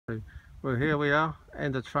Well, here we are,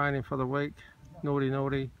 end of training for the week. Naughty,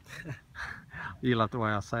 naughty. You love the way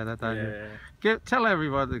I say that, don't you? Tell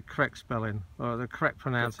everybody the correct spelling or the correct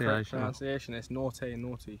pronunciation. The correct pronunciation is Nortei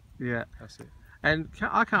Nortey. Yeah, that's it. And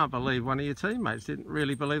I can't believe one of your teammates didn't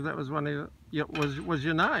really believe that was was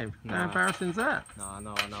your name. Nah. How embarrassing is that?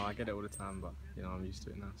 No, I get it all the time, but you know I'm used to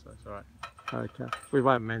it now, so it's all right. Okay, we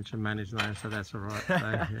won't mention Manny's name, so that's all right. So,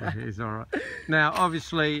 yeah, he's all right. Now,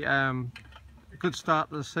 obviously, good start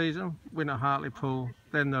to the season, win at Hartlepool,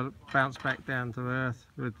 then the bounce back down to earth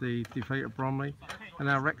with the defeat at Bromley, and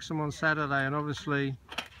now Wrexham on Saturday. And obviously,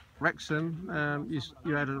 Wrexham,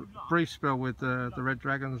 you had a brief spell with the Red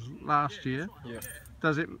Dragons last year. Yeah.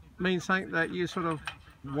 Does it mean something that you sort of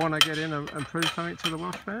want to get in and prove something to the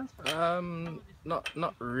Welsh fans?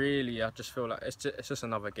 Not really. I just feel like it's just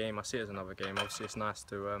another game. I see it as another game. Obviously, it's nice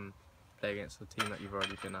to play against a team that you've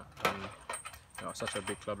already been at. You know, such a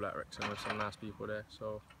big club like Wrexham with some nice people there.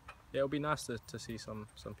 So yeah, it'll be nice to see some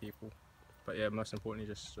people. But yeah, most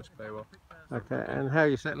importantly, just play well. Okay, and how are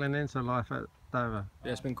you settling into life at Dover?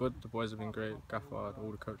 Yeah, it's been good. The boys have been great. Gaffer, all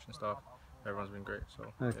the coaching staff, everyone's been great.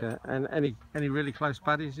 So okay, yeah. And any really close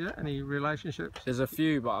buddies yet? Any relationships? There's a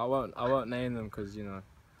few, but I won't name them because you know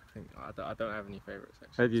I don't have any favourites.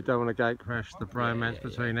 And you don't want to gate crash the bromance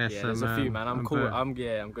between us and there's a few, man. I'm cool. Bert. I'm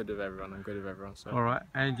good with everyone. I'm good with everyone. So. All right,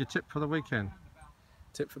 and your tip for the weekend?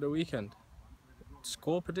 Tip for the weekend.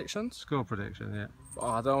 Score predictions? Score prediction, yeah. Oh,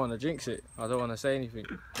 I don't want to jinx it. I don't want to say anything.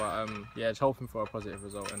 But yeah, just hoping for a positive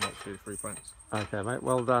result and hopefully 3 points. Okay, mate.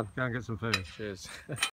 Well done. Go and get some food. Cheers.